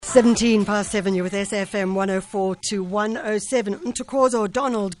17 past 7, you're with SFM 104 to 107. Ntokozo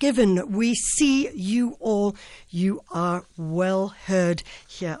Donald, given we see you all, you are well heard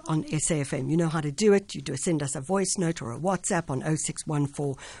here on SAFM. You know how to do it. You send us a voice note or a WhatsApp on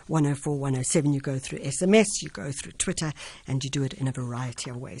 0614 104 107. You go through SMS, you go through Twitter, and you do it in a variety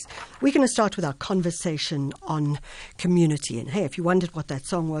of ways. We're going to start with our conversation on community. And hey, if you wondered what that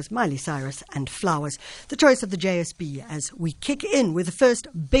song was, Miley Cyrus and Flowers, the choice of the JSB as we kick in with the first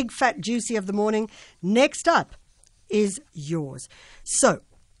big fat juicy of the morning. Next up is yours. So,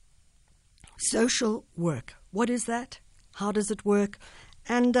 social work. What is that? How does it work?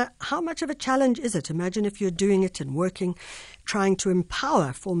 And how much of a challenge is it? Imagine if you're doing it and working, trying to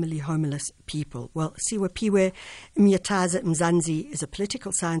empower formerly homeless people. Well, Siwaphiwe Myataza-Mzantsi is a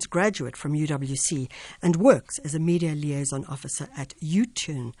political science graduate from UWC and works as a media liaison officer at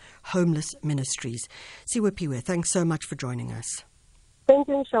U-Turn Homeless Ministries. Siwaphiwe, thanks so much for joining us. Thank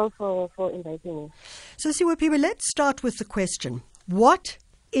you, Michelle, for inviting me. So, Siwaphiwe, let's start with the question. What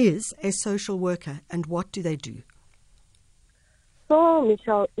is a social worker and what do they do? So,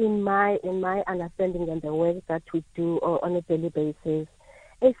 Michelle, in my understanding and the work that we do on a daily basis,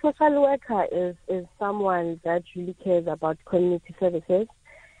 a social worker is someone that really cares about community services,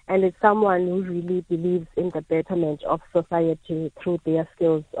 and it's someone who really believes in the betterment of society through their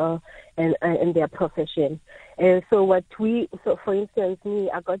skills and their profession. So, for instance,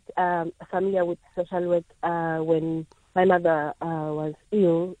 I got familiar with social work when my mother was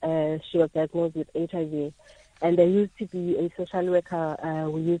ill. She was diagnosed with HIV. And there used to be a social worker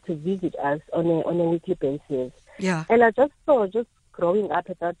who used to visit us on a weekly basis. Yeah. And I just saw, just growing up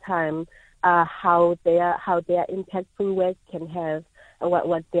at that time, how their impactful work can have,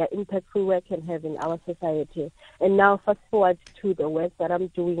 what their impactful work can have in our society. And now fast forward to the work that I'm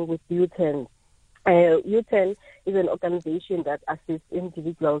doing with U-Turn. U-Turn is an organization that assists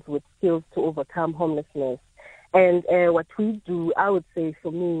individuals with skills to overcome homelessness. And what we do, I would say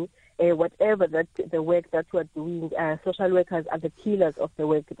for me, whatever that the work that we're doing, social workers are the pillars of the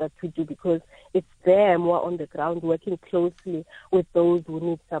work that we do, because it's them who are on the ground working closely with those who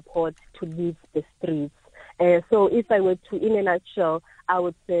need support to leave the streets. So if I were to, in a nutshell, I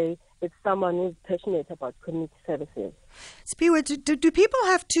would say it's someone who's passionate about community services. Spiwa, do people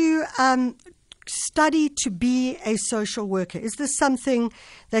have to study to be a social worker? Is this something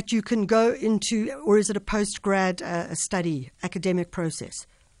that you can go into, or is it a post-grad study, academic process?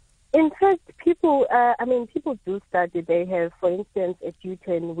 In fact, people do study. They have, for instance, at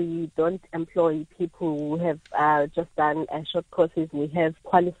U-Turn, we don't employ people who have just done short courses. We have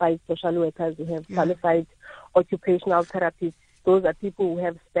qualified social workers. We have qualified occupational therapists. Those are people who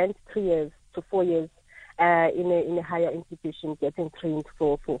have spent 3 years to 4 years in a higher institution getting trained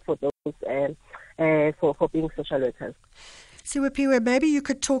for being social workers. Siwaphiwe, maybe you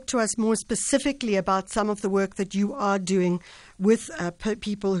could talk to us more specifically about some of the work that you are doing with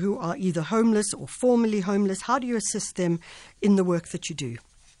people who are either homeless or formerly homeless. How do you assist them in the work that you do?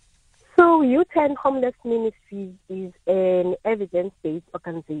 So U-Turn Homeless Ministries is an evidence-based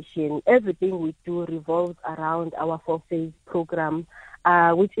organization. Everything we do revolves around our 4-phase program,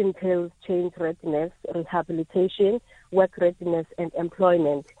 which entails change readiness, rehabilitation, work readiness, and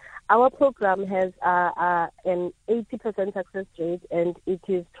employment. Our program has an 80% success rate, and it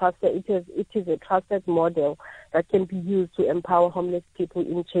is trusted. It is a trusted model that can be used to empower homeless people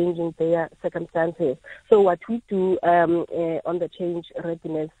in changing their circumstances. So what we do on the change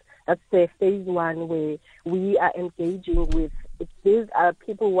readiness, that's the phase 1, where we are engaging with. These are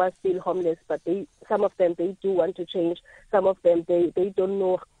people who are still homeless, but some of them they do want to change. Some of them they don't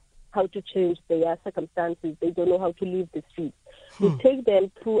know how to change their circumstances. They don't know how to leave the streets. We take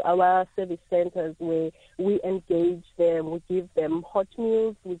them through our service centers where we engage them. We give them hot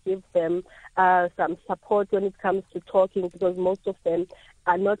meals. We give them some support when it comes to talking, because most of them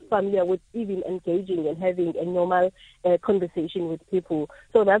are not familiar with even engaging and having a normal conversation with people.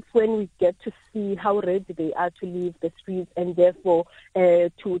 So that's when we get to see how ready they are to leave the streets, and therefore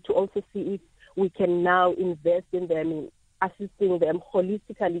to also see if we can now invest in them, in assisting them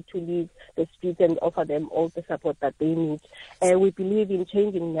holistically to leave the streets and offer them all the support that they need. We believe in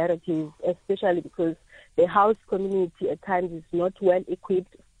changing narratives, especially because the house community at times is not well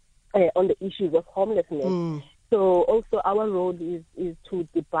equipped on the issues of homelessness. So also our role is to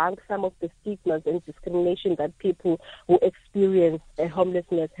debunk some of the stigmas and discrimination that people who experience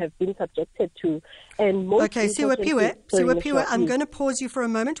homelessness have been subjected to. And okay, Siwaphiwe, I'm going to pause you for a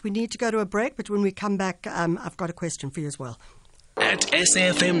moment. We need to go to a break, but when we come back, I've got a question for you as well. At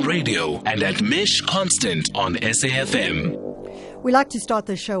SAFM Radio and at Mish Constant on SAFM. We like to start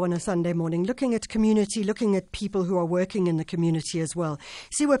the show on a Sunday morning looking at community, looking at people who are working in the community as well.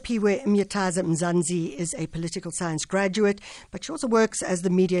 Siwaphiwe Myataza-Mzantsi is a political science graduate, but she also works as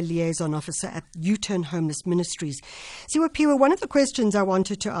the media liaison officer at U-Turn Homeless Ministries. Siwaphiwe, one of the questions I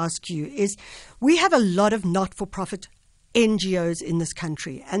wanted to ask you is, we have a lot of not-for-profit NGOs in this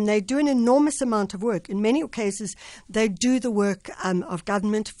country, and they do an enormous amount of work. In many cases, they do the work of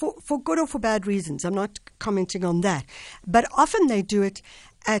government for good or for bad reasons. I'm not commenting on that. But often they do it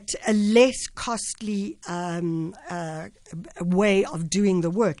at a less costly way of doing the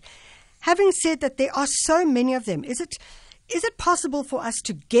work. Having said that, there are so many of them. Is it possible for us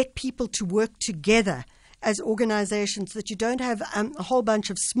to get people to work together as organizations, that you don't have a whole bunch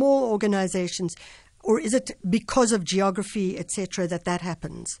of small organizations? Or is it because of geography, etc., that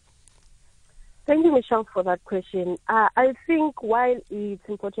happens? Thank you, Michelle, for that question. I think while it's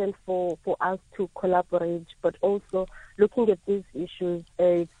important for us to collaborate, but also looking at these issues,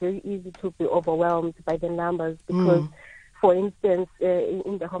 it's very easy to be overwhelmed by the numbers because, for instance,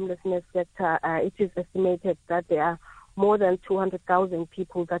 in the homelessness sector, it is estimated that there are more than 200,000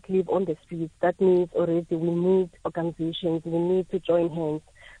 people that live on the streets. That means already we need organizations, we need to join hands.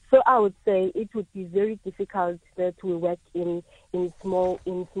 So I would say it would be very difficult that we work in small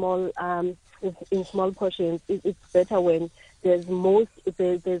portions. It's better when there's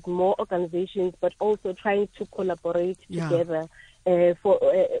more organizations, but also trying to collaborate together.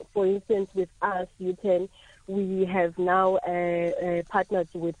 For instance, with us, U-Turn, we have now partnered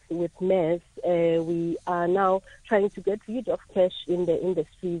with MES. We are now trying to get rid of cash in the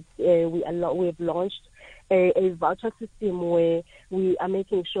streets. We have launched a voucher system where we are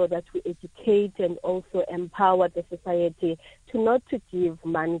making sure that we educate and also empower the society to not to give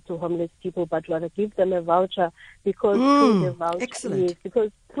money to homeless people, but rather give them a voucher, because through the voucher, excellent.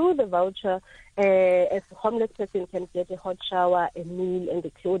 Because through the voucher, a homeless person can get a hot shower, a meal, and a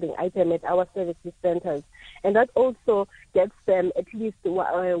clothing item at our services centers, and that also gets them at least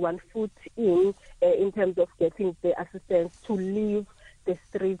 1 foot in terms of getting the assistance to leave the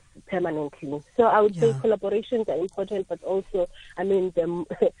streets permanently. So I would say collaborations are important, but also, I mean,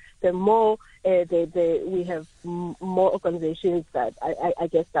 the more we have more organizations, that I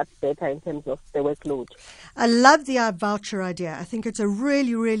guess that's better in terms of the workload. I love the voucher idea. I think it's a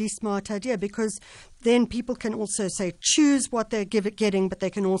really, really smart idea, because then people can also choose what they're getting, but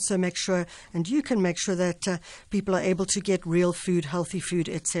they can also make sure, and you can make sure that people are able to get real food, healthy food,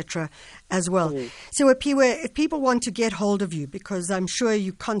 etc. as well. So if people want to get hold of you, because I'm sure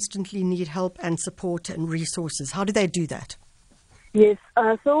you constantly need help and support and resources, how do they do that? Yes,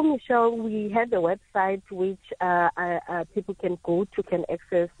 so Michelle, we have a website which people can go to, can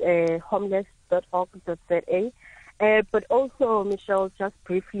access homeless.org.za. But also, Michelle, just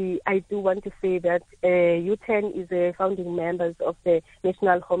briefly, I do want to say that U-Turn is a founding members of the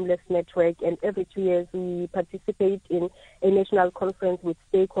National Homeless Network, and every 2 years we participate in a national conference with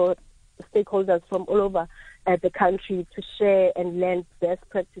stakeholders from all over the country to share and learn best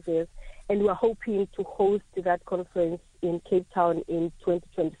practices. And we're hoping to host that conference in Cape Town in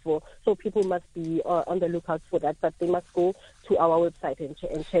 2024. So people must be on the lookout for that, but they must go to our website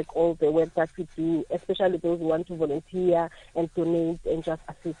and check all the work that we do, especially those who want to volunteer and donate and just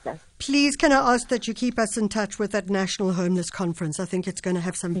assist us. Please, can I ask that you keep us in touch with that National Homeless Conference? I think it's going to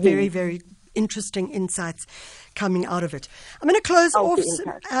have some very, very interesting insights coming out of it. I'm going to close off,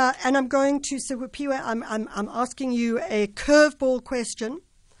 and I'm going to Siwaphiwe. I'm asking you a curveball question,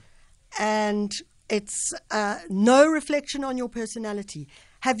 and it's no reflection on your personality.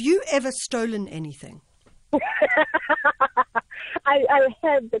 Have you ever stolen anything? I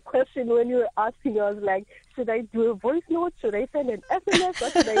heard the question when you were asking. I was like, should I do a voice note? Should I send an SMS?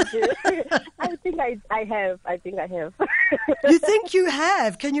 What should I do? I think I have. You think you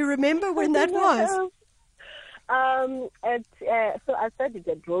have? Can you remember when that was? So I studied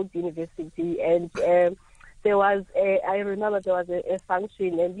at Rhodes University, and I remember there was a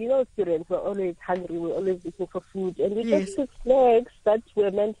function, and students were always hungry, we were always looking for food, and we just took snacks that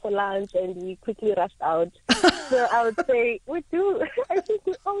were meant for lunch, and we quickly rushed out. So I would say we do. I think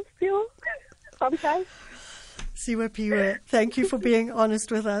we all steal sometimes. Siwaphiwe, thank you for being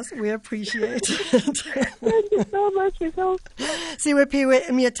honest with us. We appreciate it. Thank you so much, Michelle. Siwaphiwe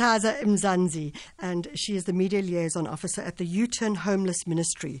Myataza-Mzantsi, and she is the media liaison officer at the U-Turn Homeless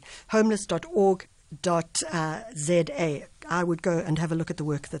Ministry, homeless.org.za. I would go and have a look at the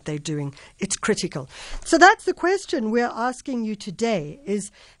work that they're doing. It's critical. So that's the question we're asking you today is,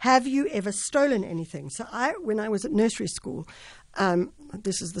 have you ever stolen anything? So when I was at nursery school,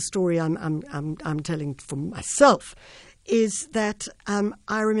 this is the story I'm telling for myself. is that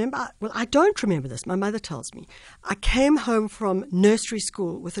I remember, well, I don't remember this. My mother tells me. I came home from nursery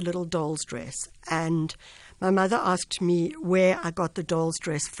school with a little doll's dress, and my mother asked me where I got the doll's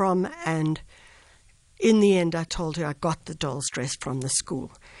dress from, and in the end I told her I got the doll's dress from the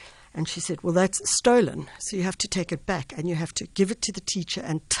school. And she said, well, that's stolen, so you have to take it back, and you have to give it to the teacher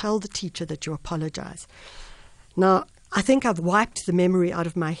and tell the teacher that you apologize. Now, I think I've wiped the memory out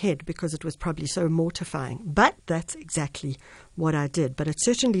of my head because it was probably so mortifying. But that's exactly what I did. But it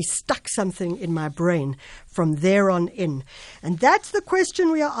certainly stuck something in my brain from there on in. And that's the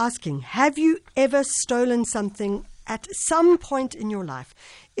question we are asking. Have you ever stolen something at some point in your life?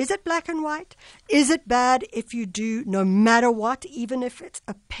 Is it black and white? Is it bad if you do, no matter what, even if it's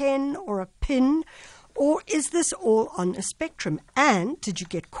a pen or a pin? Or is this all on a spectrum? And did you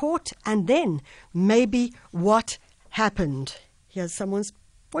get caught? And then maybe what happened? Here's someone's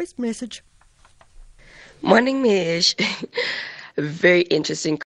voice message. Morning, Mish. Very interesting